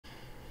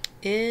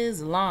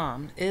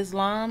Islam,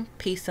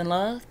 peace and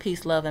love,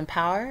 peace, love, and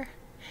power.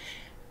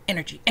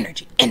 Energy,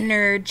 energy,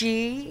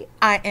 energy.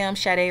 I am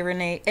Sade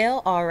Renee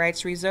L, all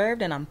rights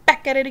reserved, and I'm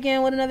back at it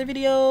again with another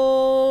video.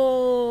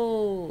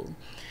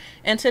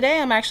 And today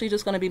I'm actually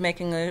just going to be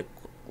making a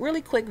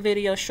really quick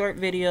video, short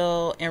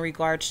video in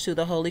regards to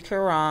the Holy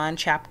Koran,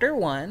 chapter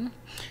 1.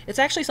 It's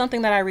actually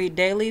something that I read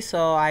daily,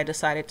 so I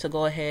decided to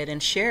go ahead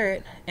and share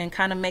it and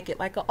kind of make it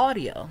like an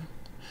audio.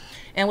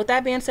 And with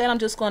that being said, I'm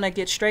just going to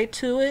get straight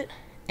to it.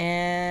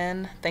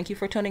 And thank you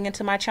for tuning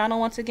into my channel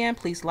once again.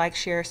 Please like,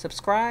 share,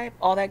 subscribe,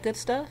 all that good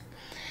stuff.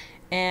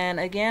 And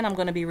again, I'm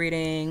going to be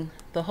reading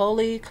the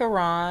Holy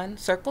Koran,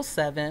 Circle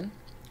 7,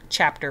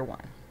 Chapter 1.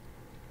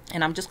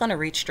 And I'm just going to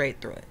read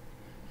straight through it.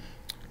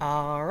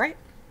 All right.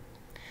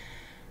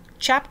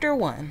 Chapter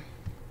 1,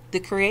 the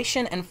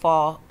creation and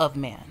fall of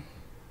man.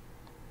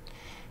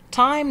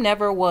 Time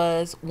never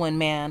was when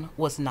man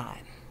was not.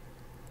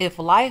 If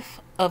life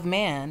of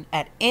man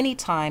at any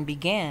time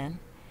began,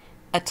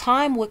 a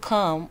time would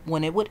come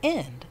when it would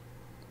end.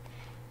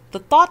 The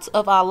thoughts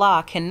of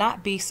Allah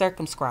cannot be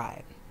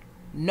circumscribed.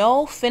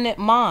 No finite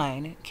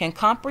mind can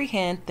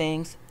comprehend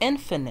things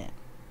infinite.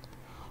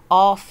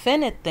 All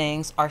finite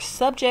things are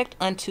subject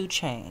unto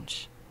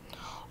change.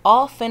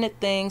 All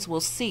finite things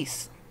will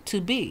cease to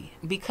be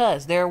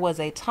because there was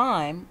a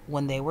time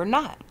when they were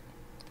not.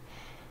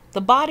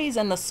 The bodies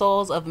and the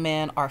souls of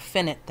men are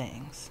finite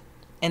things,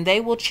 and they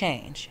will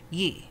change,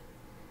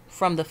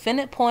 From the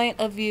finite point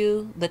of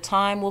view, the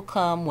time will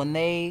come when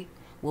they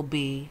will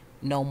be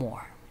no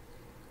more.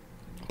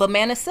 But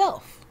man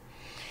itself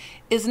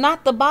is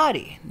not the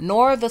body,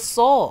 nor the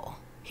soul.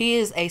 He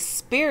is a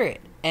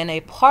spirit and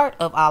a part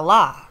of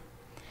Allah.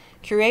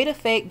 Creative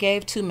fate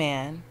gave to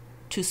man,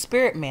 to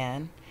spirit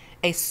man,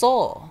 a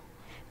soul,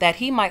 that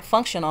he might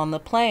function on the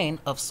plane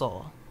of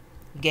soul.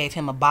 Gave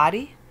him a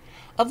body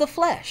of the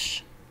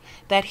flesh,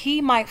 that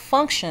he might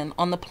function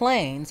on the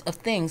planes of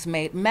things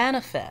made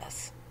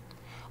manifest.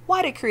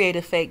 Why did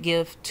creative fate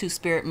give to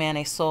spirit man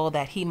a soul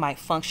that he might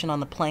function on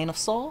the plane of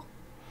soul?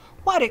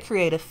 Why did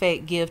creative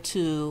fate give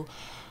to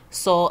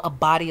soul a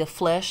body of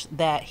flesh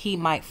that he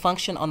might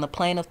function on the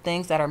plane of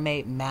things that are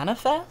made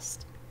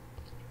manifest?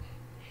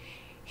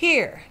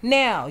 Hear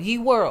now, ye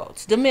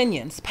worlds,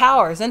 dominions,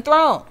 powers, and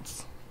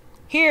thrones.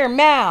 Hear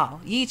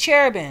now, ye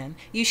cherubim,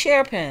 ye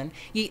seraphim,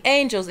 ye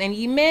angels, and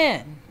ye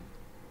men.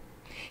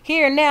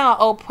 Hear now,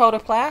 O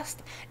protoplast,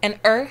 and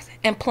earth,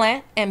 and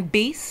plant, and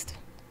beast.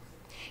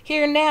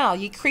 Hear now,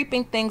 ye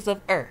creeping things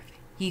of earth,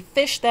 ye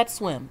fish that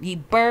swim, ye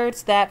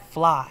birds that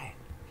fly.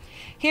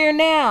 Hear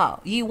now,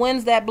 ye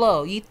winds that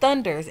blow, ye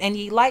thunders, and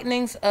ye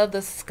lightnings of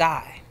the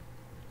sky.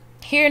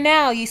 Hear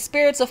now, ye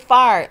spirits of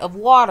fire, of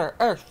water,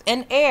 earth,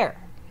 and air.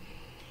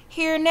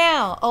 Hear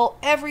now, O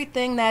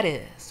everything that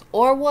is,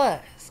 or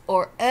was,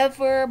 or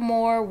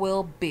evermore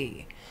will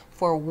be.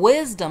 For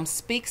wisdom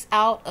speaks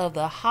out of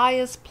the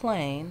highest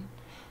plane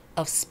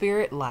of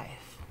spirit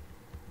life.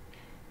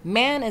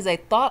 Man is a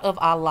thought of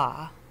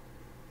Allah.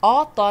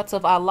 All thoughts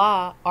of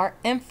Allah are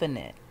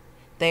infinite.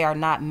 They are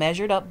not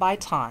measured up by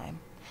time.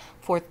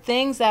 For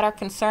things that are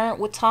concerned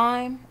with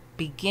time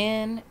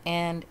begin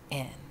and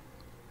end.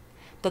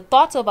 The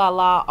thoughts of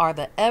Allah are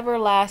the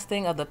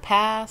everlasting of the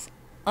past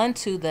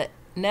unto the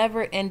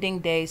never-ending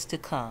days to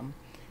come.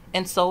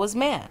 And so is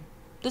man,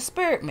 the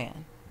spirit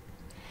man.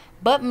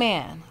 But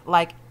man,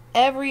 like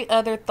every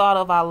other thought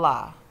of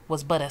Allah,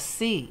 was but a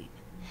seed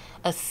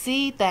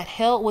that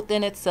held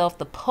within itself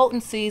the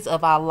potencies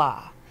of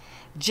Allah,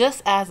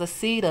 just as a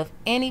seed of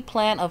any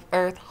plant of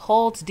earth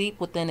holds deep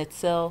within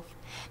itself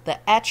the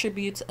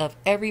attributes of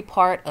every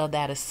part of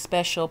that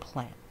special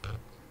plant.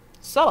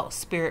 So,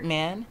 spirit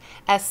man,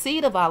 as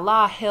seed of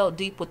Allah held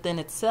deep within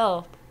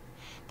itself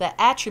the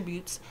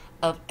attributes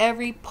of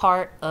every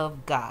part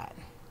of God.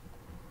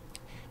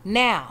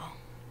 Now,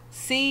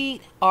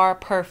 seed are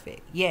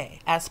perfect,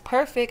 yea, as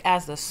perfect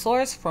as the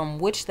source from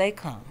which they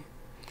come.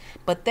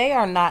 But they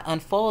are not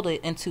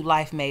unfolded into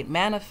life made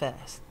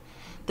manifest.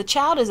 The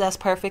child is as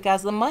perfect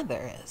as the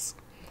mother is.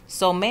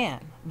 So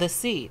man, the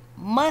seed,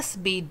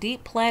 must be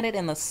deep planted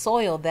in the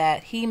soil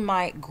that he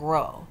might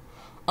grow,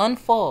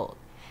 unfold,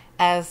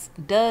 as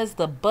does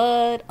the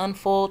bud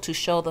unfold to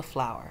show the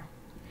flower.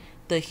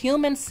 The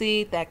human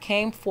seed that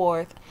came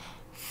forth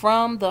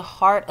from the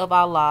heart of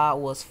Allah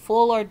was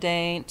full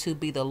ordained to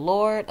be the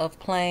Lord of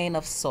plane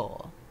of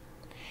soul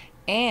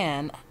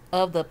and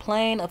of the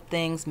plane of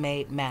things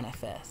made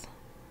manifest.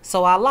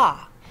 So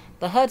Allah,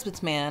 the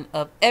husbandman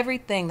of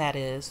everything that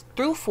is,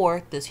 threw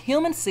forth this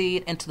human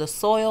seed into the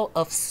soil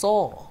of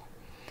soul.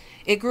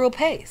 It grew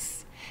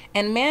apace,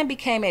 and man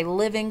became a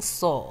living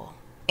soul,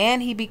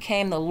 and he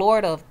became the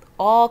Lord of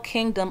all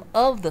kingdom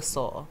of the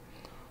soul.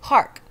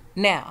 Hark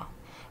now,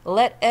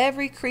 let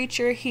every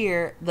creature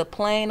hear the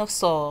plane of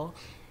soul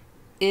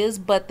is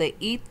but the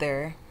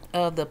ether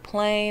of the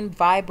plane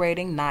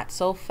vibrating not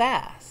so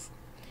fast.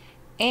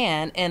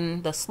 And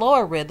in the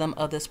slower rhythm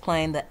of this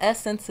plane, the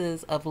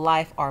essences of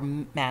life are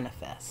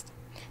manifest.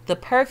 The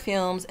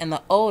perfumes and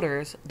the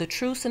odors, the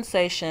true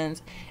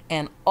sensations,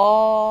 and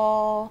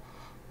all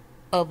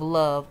of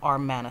love are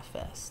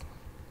manifest.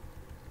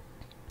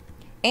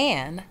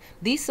 And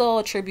these soul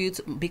attributes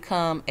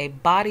become a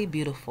body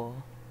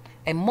beautiful.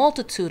 A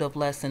multitude of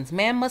lessons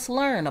man must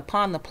learn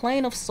upon the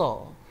plane of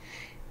soul.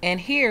 And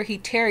here he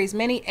tarries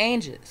many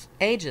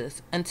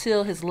ages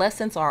until his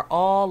lessons are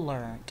all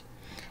learned.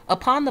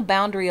 Upon the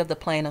boundary of the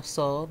plane of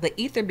soul, the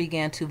ether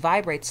began to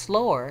vibrate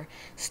slower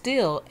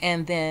still,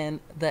 and then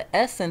the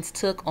essence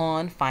took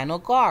on final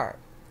garb.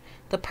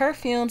 The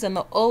perfumes and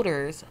the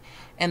odors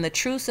and the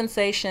true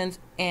sensations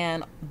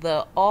and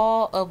the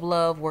all of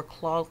love were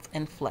clothed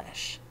in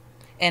flesh.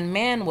 And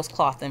man was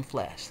clothed in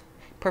flesh.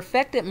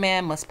 Perfected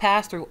man must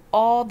pass through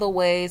all the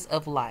ways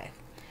of life.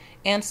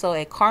 And so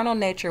a carnal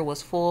nature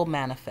was full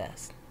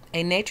manifest,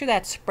 a nature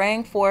that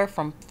sprang forth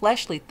from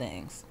fleshly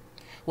things.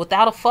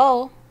 Without a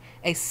foe,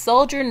 a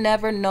soldier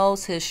never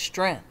knows his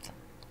strength,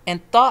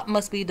 and thought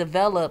must be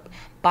developed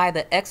by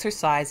the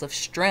exercise of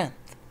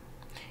strength.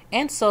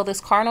 And so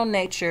this carnal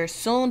nature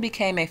soon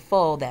became a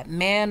foe that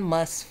man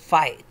must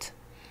fight,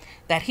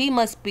 that he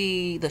must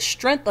be the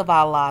strength of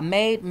Allah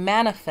made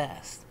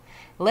manifest.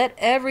 Let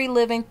every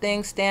living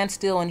thing stand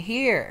still and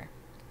hear.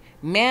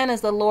 Man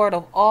is the Lord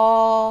of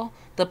all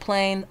the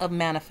plane of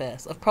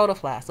manifest, of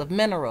protoplasm, of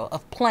mineral,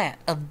 of plant,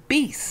 of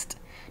beast.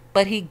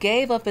 But he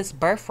gave up his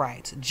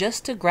birthrights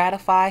just to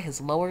gratify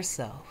his lower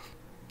self.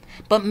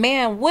 But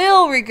man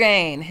will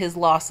regain his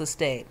lost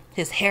estate,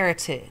 his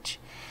heritage.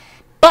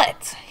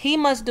 But he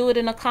must do it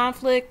in a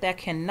conflict that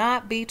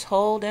cannot be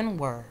told in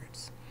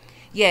words.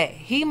 Yea,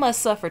 he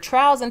must suffer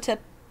trials and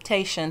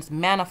temptations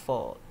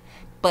manifold.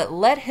 But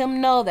let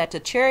him know that the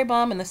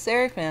cherubim and the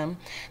seraphim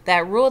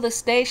that rule the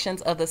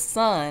stations of the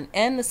sun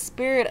and the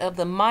spirit of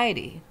the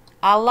mighty,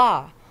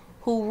 Allah,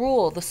 who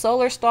rule the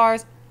solar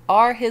stars,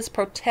 are his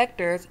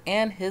protectors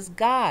and his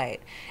guide,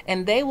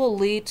 and they will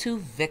lead to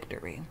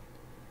victory.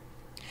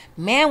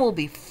 Man will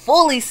be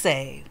fully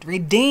saved,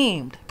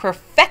 redeemed,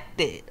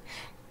 perfected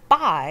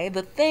by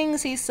the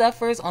things he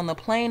suffers on the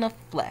plane of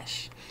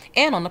flesh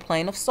and on the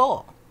plane of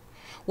soul.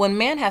 When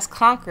man has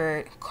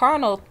conquered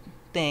carnal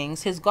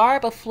things, his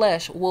garb of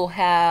flesh will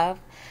have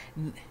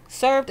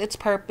served its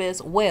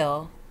purpose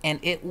well, and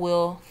it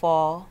will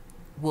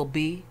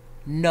be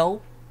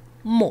no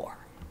more.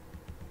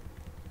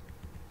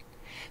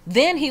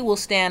 Then he will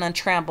stand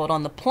untrampled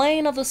on the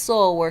plane of the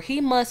soul, where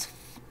he must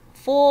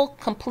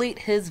complete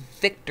his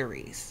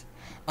victories.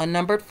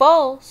 Unnumbered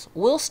foes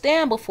will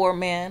stand before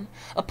man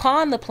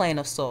upon the plane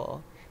of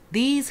soul.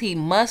 These he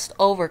must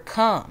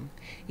overcome.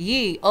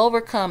 Ye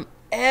overcome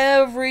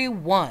every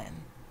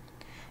one.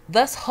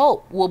 Thus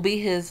hope will be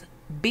his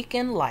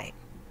beacon light.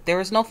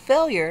 There is no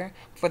failure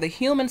for the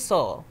human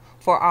soul,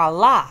 for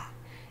Allah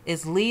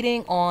is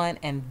leading on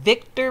and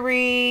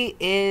victory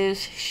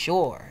is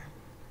sure.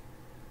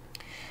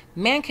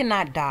 Man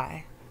cannot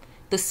die.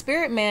 The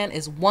spirit man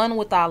is one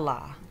with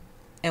Allah,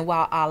 and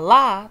while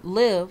Allah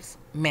lives,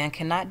 man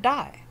cannot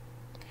die.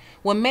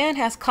 When man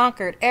has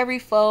conquered every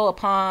foe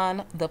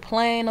upon the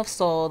plane of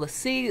soul, the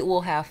seed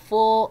will have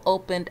full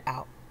opened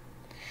out,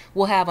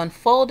 will have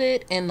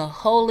unfolded in the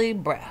holy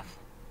breath.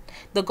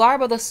 The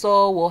garb of the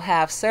soul will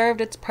have served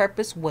its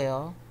purpose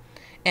well,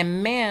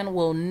 and man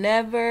will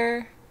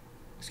need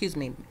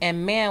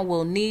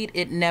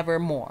it never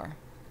more,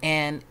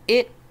 and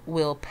it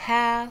will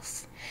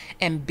pass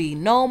and be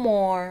no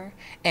more,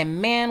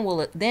 and man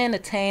will then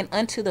attain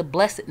unto the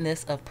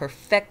blessedness of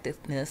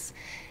perfectedness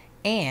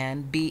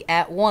and be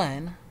at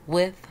one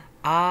with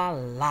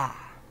Allah.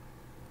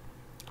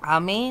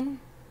 Ameen.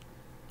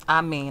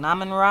 Ameen.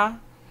 Amen Ra.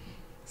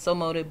 So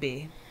mote it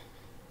be.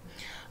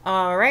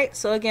 Alright,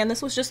 so again,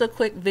 this was just a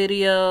quick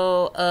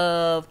video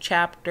of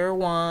chapter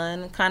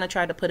 1. Kind of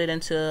tried to put it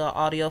into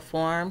audio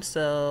form,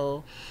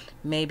 so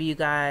maybe you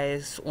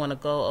guys want to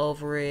go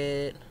over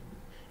it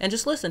and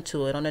just listen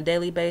to it on a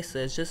daily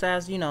basis, just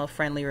as, you know, a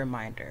friendly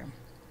reminder.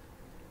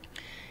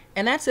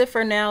 And that's it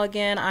for now.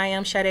 Again, I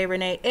am Sade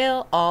Renee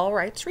L, all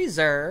rights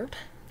reserved.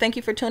 Thank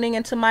you for tuning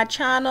into my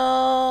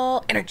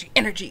channel. Energy,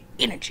 energy,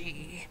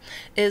 energy.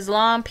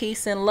 Islam,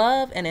 peace, and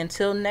love. And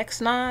until next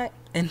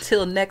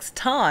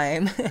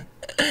time,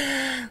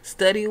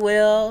 study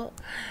well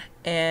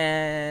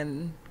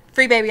and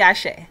free baby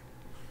Ashe.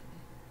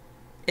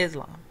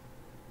 Islam.